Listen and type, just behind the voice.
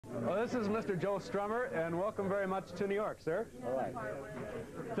Well, this is Mr. Joe Strummer, and welcome very much to New York, sir. All right.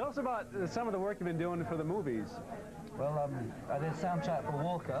 Tell us about some of the work you've been doing for the movies. Well, I did soundtrack for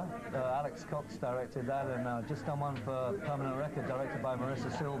Walker. Alex Cox directed that, and just done one for Permanent Record directed by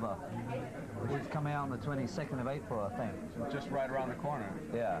Marissa Silva, which is coming out on the 22nd of April, I think. Just right around the corner.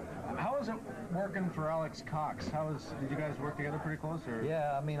 Yeah. How is it working for Alex Cox? Did you guys work together pretty close? Or?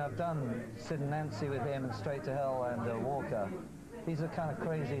 Yeah, I mean, I've done Sid and Nancy with him and Straight to Hell and Walker. He's a kind of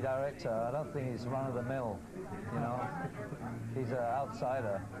crazy director. I don't think he's run-of-the-mill, you know. He's an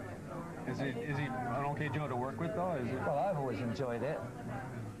outsider. Is he an okay Joe to work with, though? Well, I've always enjoyed it,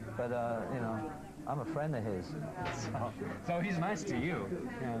 but, you know, I'm a friend of his. So he's nice to you.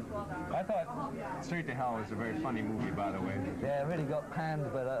 Yeah. I thought Straight to Hell was a very funny movie, by the way. Yeah, it really got panned,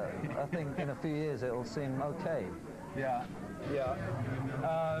 but I think in a few years it'll seem okay. Yeah. Yeah.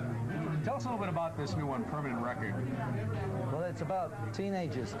 Tell us a little bit about this new one, Permanent Record. Well, it's about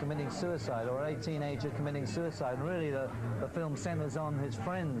teenagers committing suicide, or a teenager committing suicide. And really, the film centers on his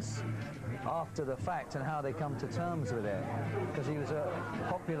friends after the fact and how they come to terms with it. Because he was a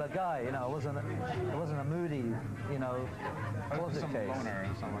popular guy, you know. It wasn't a moody, you know, closet case. Loner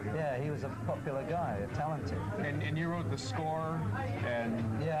or something like that. Yeah, he was a popular guy, talented. And you wrote the score, and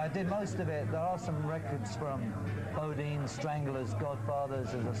yeah, I did most of it. There are some records from Bodine, Stranglers,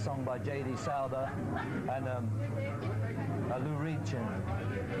 Godfathers. There's a song by J.D. Souther and Lou Reach.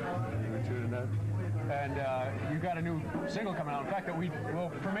 And you got a new single coming out. In fact, that we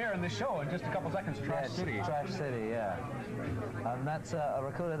will premiere in this show in just a couple seconds, Trash City. Trash City, yeah. And that's, I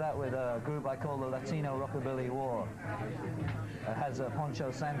recorded that with a group I call the Latino Rockabilly War. It has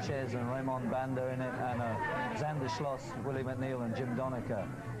Poncho Sanchez and Raymond Banda in it, and Xander Schloss, Willie McNeil, and Jim Donica,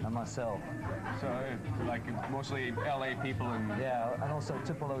 and myself. So, like, mostly L.A. people and... Yeah, and also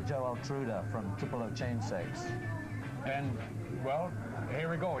Tupelo Joe Altruda from Tupelo Chain Sex. And, well, here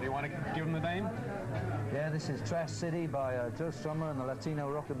we go. Do you want to give them the name? Yeah, this is Trash City by Joe Strummer and the Latino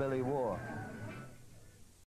Rockabilly War.